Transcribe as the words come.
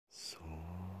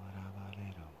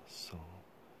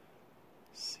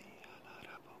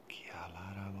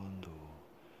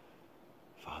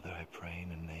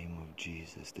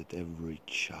Jesus, that every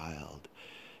child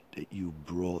that you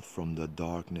brought from the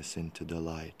darkness into the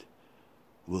light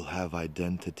will have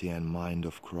identity and mind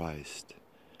of Christ,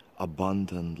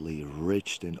 abundantly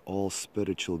rich in all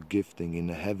spiritual gifting in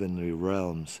the heavenly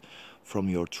realms, from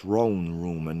your throne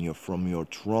room and from your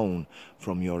throne,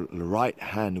 from your right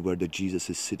hand where the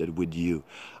Jesus is seated with you.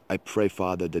 I pray,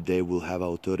 Father, that they will have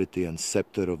authority and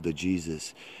scepter of the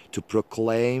Jesus to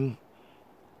proclaim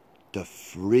the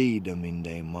freedom in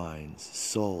their minds,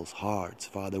 souls, hearts,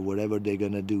 Father. Whatever they're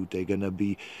gonna do, they're gonna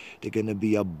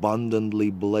be abundantly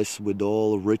blessed with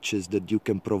all riches that you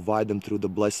can provide them through the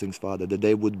blessings, Father. That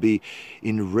they would be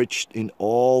enriched in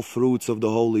all fruits of the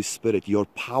Holy Spirit. Your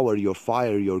power, your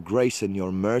fire, your grace, and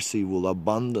your mercy will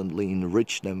abundantly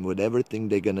enrich them with everything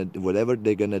whatever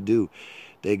they're gonna do.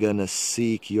 They're gonna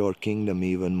seek your kingdom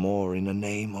even more in the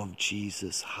name of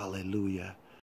Jesus. Hallelujah.